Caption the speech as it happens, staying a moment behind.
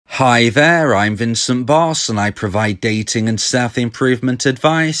Hi there, I'm Vincent Boss and I provide dating and self-improvement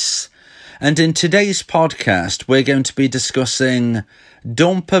advice. And in today's podcast, we're going to be discussing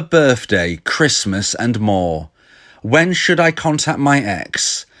dumper, birthday, Christmas and more. When should I contact my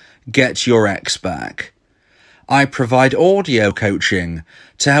ex? Get your ex back. I provide audio coaching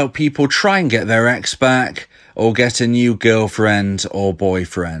to help people try and get their ex back or get a new girlfriend or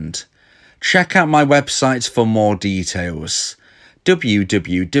boyfriend. Check out my website for more details.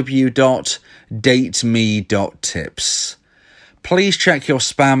 www.dateme.tips. Please check your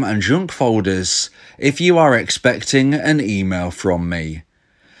spam and junk folders if you are expecting an email from me.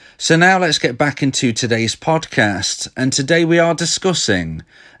 So now let's get back into today's podcast, and today we are discussing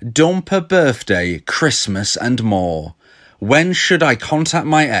dumper, birthday, Christmas and more. When should I contact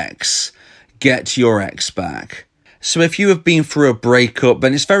my ex? Get your ex back. So if you have been through a breakup,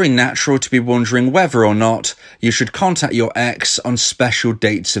 then it's very natural to be wondering whether or not you should contact your ex on special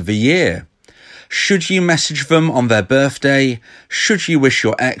dates of the year. Should you message them on their birthday? Should you wish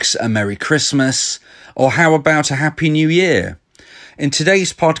your ex a Merry Christmas? Or how about a Happy New Year? In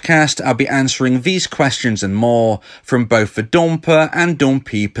today's podcast, I'll be answering these questions and more from both the dumper and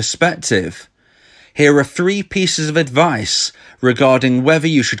dumpee perspective. Here are 3 pieces of advice regarding whether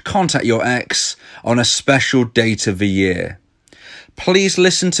you should contact your ex on a special date of the year. Please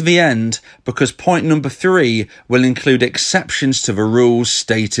listen to the end because point number 3 will include exceptions to the rules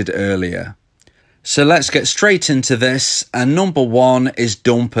stated earlier. So let's get straight into this, and number 1 is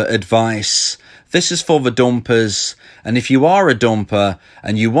dumper advice. This is for the dumpers, and if you are a dumper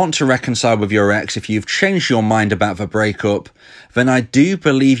and you want to reconcile with your ex, if you've changed your mind about the breakup, then I do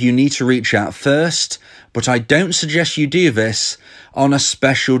believe you need to reach out first, but I don't suggest you do this on a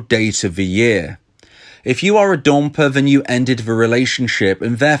special date of the year. If you are a dumper, then you ended the relationship,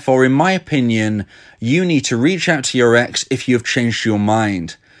 and therefore, in my opinion, you need to reach out to your ex if you have changed your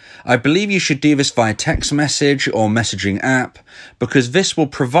mind. I believe you should do this via text message or messaging app because this will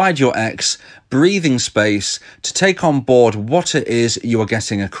provide your ex breathing space to take on board what it is you are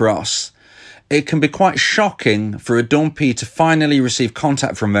getting across. It can be quite shocking for a dumpee to finally receive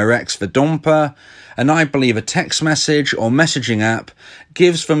contact from their ex, the dumper, and I believe a text message or messaging app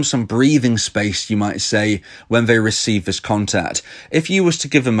gives them some breathing space, you might say, when they receive this contact. If you was to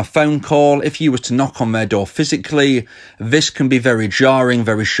give them a phone call, if you was to knock on their door physically, this can be very jarring,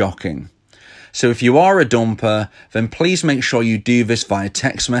 very shocking. So if you are a dumper, then please make sure you do this via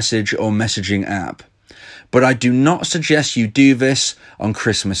text message or messaging app. But I do not suggest you do this on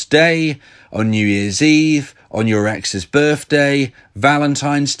Christmas Day, on New Year's Eve, on your ex's birthday,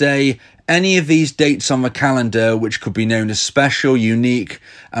 Valentine's Day, any of these dates on the calendar which could be known as special, unique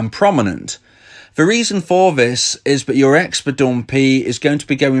and prominent. The reason for this is that your ex, the dumpee, is going to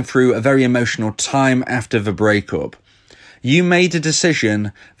be going through a very emotional time after the breakup. You made a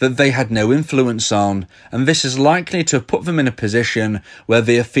decision that they had no influence on, and this is likely to put them in a position where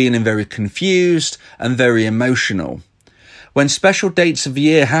they are feeling very confused and very emotional. When special dates of the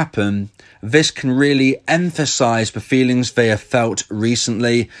year happen, this can really emphasize the feelings they have felt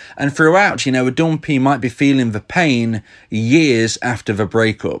recently, and throughout, a dumpee might be feeling the pain years after the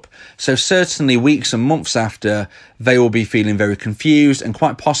breakup. So certainly weeks and months after, they will be feeling very confused and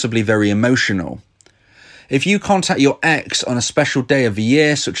quite possibly very emotional. If you contact your ex on a special day of the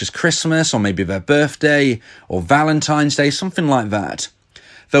year, such as Christmas or maybe their birthday or Valentine's Day, something like that,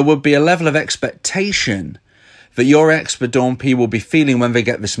 there would be a level of expectation that your ex, the dumpee, will be feeling when they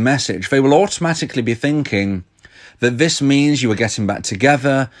get this message. They will automatically be thinking that this means you are getting back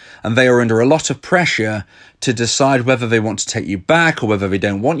together, and they are under a lot of pressure to decide whether they want to take you back or whether they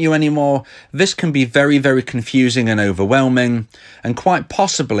don't want you anymore. This can be very, very confusing and overwhelming, and quite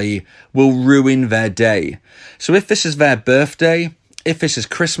possibly will ruin their day. So if this is their birthday, if this is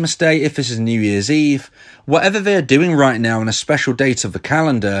Christmas Day, if this is New Year's Eve, whatever they're doing right now on a special date of the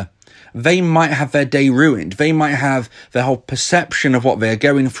calendar, they might have their day ruined. They might have their whole perception of what they're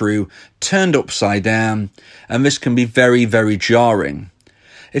going through turned upside down, and this can be very, very jarring.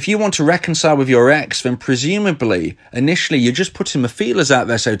 If you want to reconcile with your ex, then presumably, initially, you're just putting the feelers out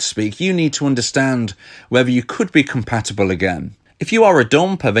there, so to speak. You need to understand whether you could be compatible again. If you are a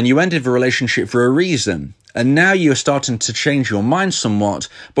dumper, then you ended the relationship for a reason, and now you're starting to change your mind somewhat,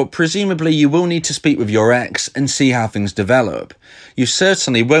 but presumably you will need to speak with your ex and see how things develop. You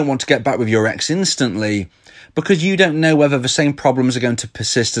certainly won't want to get back with your ex instantly because you don't know whether the same problems are going to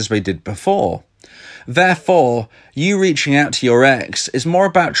persist as they did before. Therefore, you reaching out to your ex is more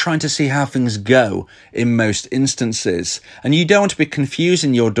about trying to see how things go in most instances. And you don't want to be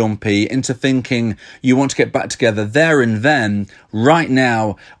confusing your dumpee into thinking you want to get back together there and then, right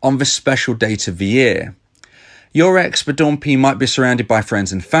now, on this special date of the year. Your ex-badumpy might be surrounded by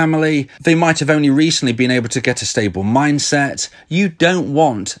friends and family. They might have only recently been able to get a stable mindset. You don't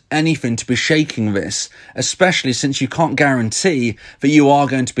want anything to be shaking this, especially since you can't guarantee that you are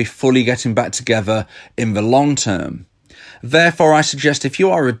going to be fully getting back together in the long term. Therefore, I suggest if you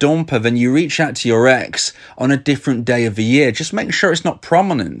are a dumper, then you reach out to your ex on a different day of the year. Just make sure it's not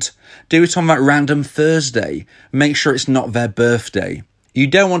prominent. Do it on that random Thursday. Make sure it's not their birthday. You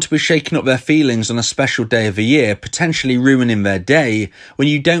don't want to be shaking up their feelings on a special day of the year, potentially ruining their day when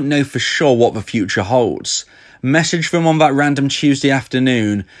you don't know for sure what the future holds. Message them on that random Tuesday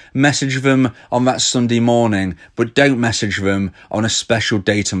afternoon, message them on that Sunday morning, but don't message them on a special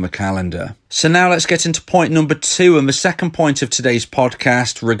date on the calendar. So now let's get into point number 2 and the second point of today's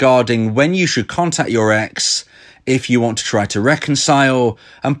podcast regarding when you should contact your ex if you want to try to reconcile.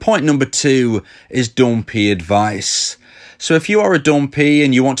 And point number 2 is dumpy advice. So if you are a dumpy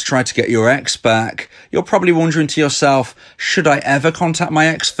and you want to try to get your ex back, you're probably wondering to yourself, should I ever contact my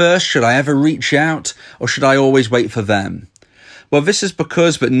ex first? Should I ever reach out? Or should I always wait for them? Well, this is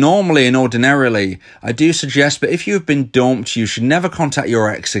because, but normally and ordinarily, I do suggest that if you have been dumped, you should never contact your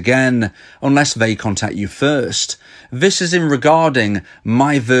ex again unless they contact you first. This is in regarding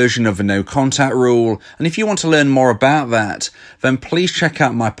my version of the no contact rule. And if you want to learn more about that, then please check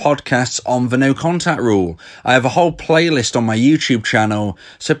out my podcasts on the no contact rule. I have a whole playlist on my YouTube channel,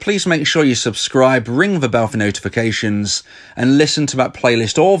 so please make sure you subscribe, ring the bell for notifications, and listen to that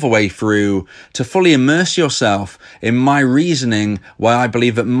playlist all the way through to fully immerse yourself in my reasoning why I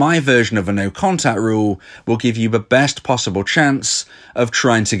believe that my version of a no contact rule will give you the best possible chance of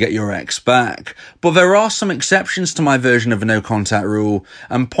trying to get your ex back. But there are some exceptions to my version of a no contact rule,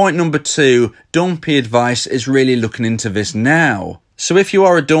 and point number 2, dumpy advice, is really looking into this now. So if you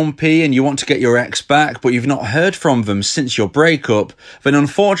are a dumpy and you want to get your ex back, but you've not heard from them since your breakup, then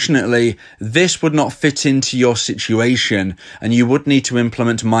unfortunately, this would not fit into your situation and you would need to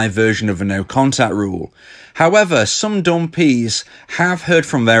implement my version of a no contact rule. However, some dumpies have heard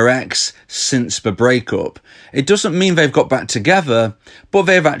from their ex since the breakup. It doesn't mean they've got back together, but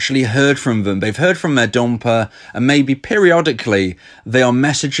they've actually heard from them. They've heard from their dumper, and maybe periodically they are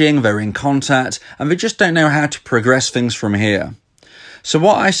messaging, they're in contact, and they just don't know how to progress things from here. So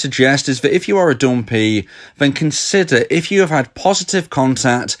what I suggest is that if you are a dumpy, then consider if you have had positive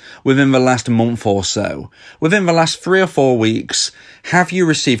contact within the last month or so. Within the last 3 or 4 weeks, have you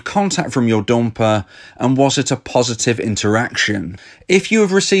received contact from your dumper, and was it a positive interaction? If you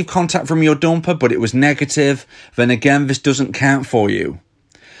have received contact from your dumper but it was negative, then again this doesn't count for you.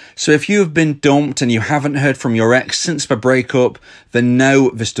 So if you have been dumped and you haven't heard from your ex since the breakup, then no,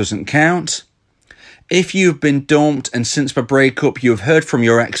 this doesn't count. If you've been dumped and since the breakup you have heard from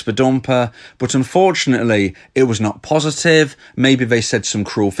your ex-badumper, but unfortunately it was not positive, maybe they said some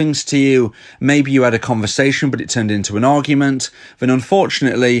cruel things to you, maybe you had a conversation but it turned into an argument, then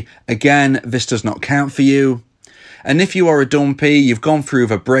unfortunately, again, this does not count for you. And if you are a dumpy, you've gone through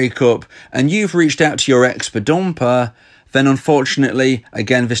the breakup and you've reached out to your ex-badumper, then unfortunately,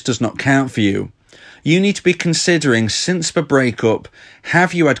 again, this does not count for you. You need to be considering, since the breakup,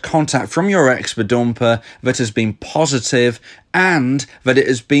 have you had contact from your ex-badumper that has been positive and that it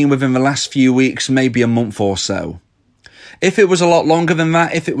has been within the last few weeks, maybe a month or so. If it was a lot longer than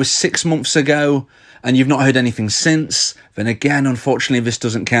that, if it was 6 months ago and you've not heard anything since, then again, unfortunately, this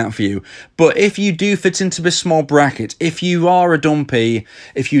doesn't count for you. But if you do fit into this small bracket, if you are a dumpy,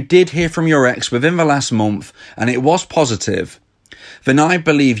 if you did hear from your ex within the last month and it was positive, then I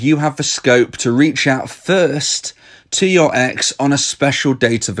believe you have the scope to reach out first to your ex on a special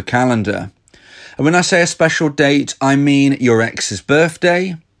date of the calendar. And when I say a special date, I mean your ex's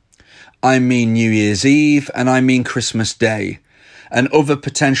birthday, I mean New Year's Eve, and I mean Christmas Day, and other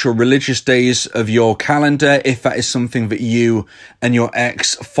potential religious days of your calendar if that is something that you and your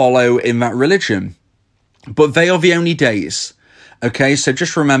ex follow in that religion. But they are the only days. Okay, so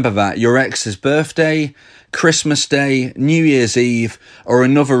just remember that. Your ex's birthday, Christmas Day, New Year's Eve, or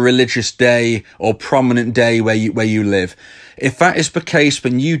another religious day or prominent day where you live. If that is the case,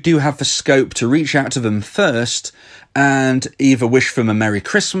 then you do have the scope to reach out to them first and either wish them a Merry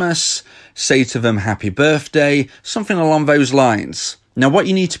Christmas, say to them Happy Birthday, something along those lines. Now, what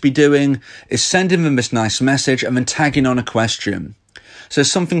you need to be doing is sending them this nice message and then tagging on a question. So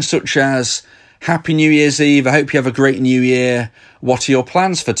something such as, Happy New Year's Eve, I hope you have a great new year. What are your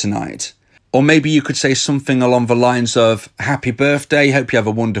plans for tonight? Or maybe you could say something along the lines of, Happy birthday, hope you have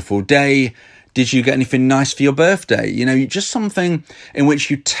a wonderful day. Did you get anything nice for your birthday? You know, just something in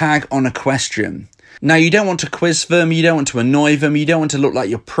which you tag on a question. Now, you don't want to quiz them, you don't want to annoy them, you don't want to look like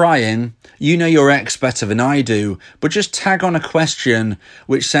you're prying. You know your ex better than I do, but just tag on a question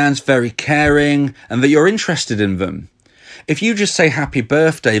which sounds very caring and that you're interested in them. If you just say happy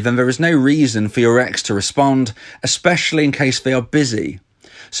birthday, then there is no reason for your ex to respond, especially in case they are busy.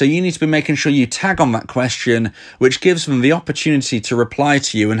 So you need to be making sure you tag on that question, which gives them the opportunity to reply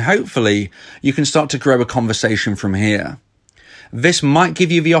to you, and hopefully you can start to grow a conversation from here. This might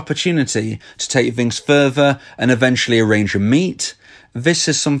give you the opportunity to take things further and eventually arrange a meet. This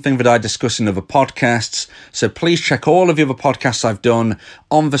is something that I discuss in other podcasts, so please check all of the other podcasts I've done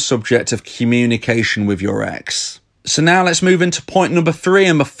on the subject of communication with your ex. So now let's move into point number 3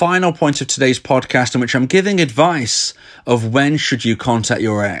 and the final point of today's podcast, in which I'm giving advice of when should you contact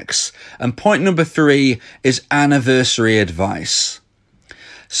your ex. And point number 3 is anniversary advice.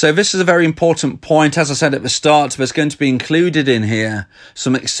 So this is a very important point. As I said at the start, there's going to be included in here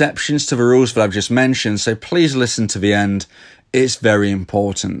some exceptions to the rules that I've just mentioned, so please listen to the end. It's very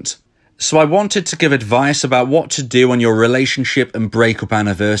important. So I wanted to give advice about what to do on your relationship and breakup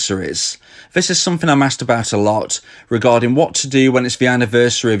anniversaries. This is something I'm asked about a lot regarding what to do when it's the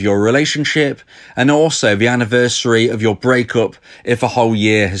anniversary of your relationship and also the anniversary of your breakup if a whole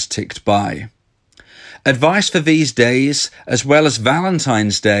year has ticked by. Advice for these days, as well as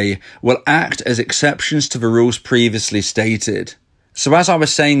Valentine's Day, will act as exceptions to the rules previously stated. So as I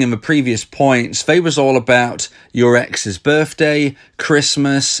was saying in the previous points, they was all about your ex's birthday,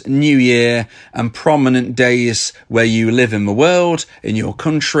 Christmas, New Year, and prominent days where you live in the world, in your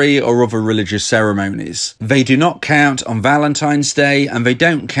country, or other religious ceremonies. They do not count on Valentine's Day, and they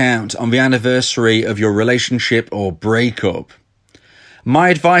don't count on the anniversary of your relationship or breakup. My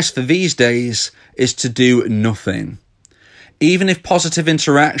advice for these days is to do nothing. Even if positive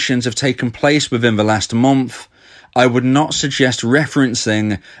interactions have taken place within the last month, I would not suggest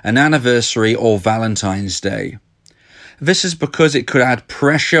referencing an anniversary or Valentine's Day. This is because it could add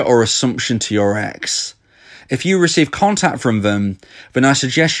pressure or assumption to your ex. If you receive contact from them, then I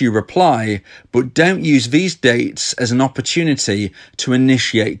suggest you reply, but don't use these dates as an opportunity to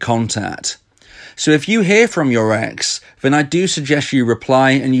initiate contact. So if you hear from your ex, then I do suggest you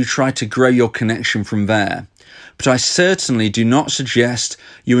reply and you try to grow your connection from there. But I certainly do not suggest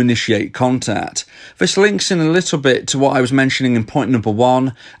you initiate contact. This links in a little bit to what I was mentioning in point number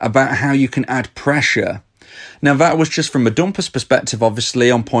 1 about how you can add pressure. Now that was just from a dumper's perspective, obviously,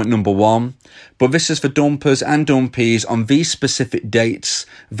 on point number 1, but this is for dumpers and dumpies on these specific dates: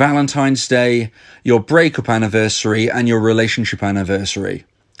 Valentine's Day, your breakup anniversary, and your relationship anniversary.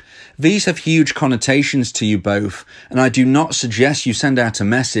 These have huge connotations to you both, and I do not suggest you send out a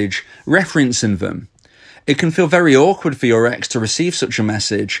message referencing them. It can feel very awkward for your ex to receive such a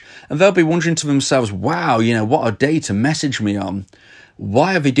message, and they'll be wondering to themselves, wow, what a day to message me on.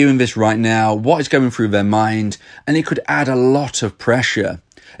 Why are they doing this right now? What is going through their mind? And it could add a lot of pressure.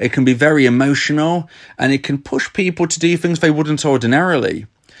 It can be very emotional, and it can push people to do things they wouldn't ordinarily.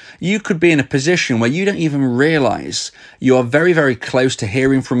 You could be in a position where you don't even realise you are very, very close to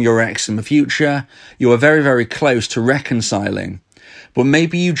hearing from your ex in the future. You are very, very close to reconciling. But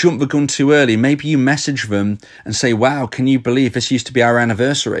maybe you jump the gun too early. Maybe you message them and say, wow, can you believe this used to be our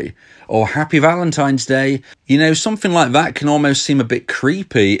anniversary? Or happy Valentine's Day. Something like that can almost seem a bit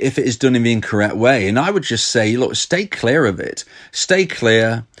creepy if it is done in the incorrect way. And I would just say, look, stay clear of it. Stay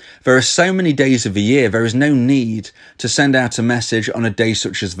clear. There are so many days of the year. There is no need to send out a message on a day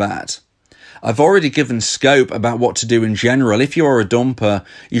such as that. I've already given scope about what to do in general. If you are a dumper,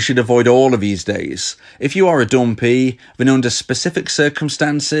 you should avoid all of these days. If you are a dumpy, then under specific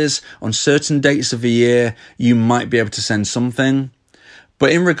circumstances, on certain dates of the year, you might be able to send something.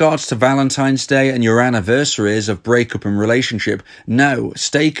 But in regards to Valentine's Day and your anniversaries of breakup and relationship, no,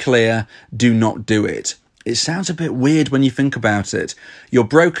 stay clear, do not do it. It sounds a bit weird when you think about it. You're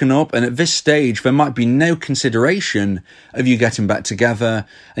broken up, and at this stage there might be no consideration of you getting back together,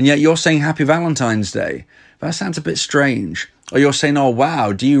 and yet you're saying happy Valentine's Day. That sounds a bit strange. Or you're saying, oh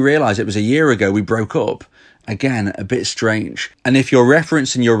wow, do you realise it was a year ago we broke up? Again, a bit strange. And if you're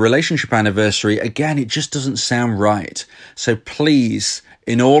referencing your relationship anniversary, again, it just doesn't sound right. So please,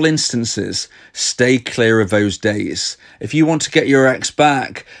 in all instances, stay clear of those days. If you want to get your ex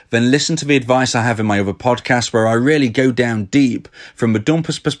back, then listen to the advice I have in my other podcast where I really go down deep from the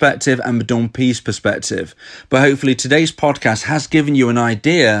dumper's perspective and the dumpy's perspective. But hopefully today's podcast has given you an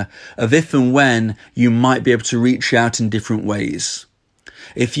idea of if and when you might be able to reach out in different ways.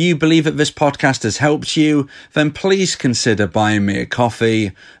 If you believe that this podcast has helped you, then please consider buying me a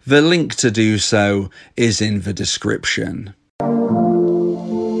coffee. The link to do so is in the description.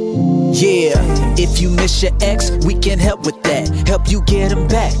 Yeah, if you miss your ex, we can help with that. help you get them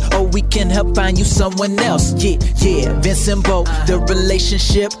back, or we can help find you someone else. Yeah, Vincent Bolt, the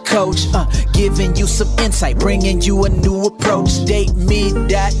relationship coach, giving you some insight, bringing you a new approach.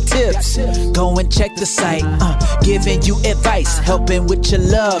 DateMe.tips, go and check the site, giving you advice, helping with your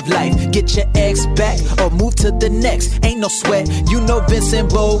love life. Get your ex back or move to the next. Ain't no sweat, you know Vincent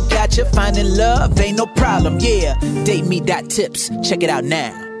Bolt got you. Finding love ain't no problem, yeah. DateMe.tips, check it out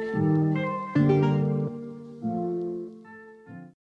now.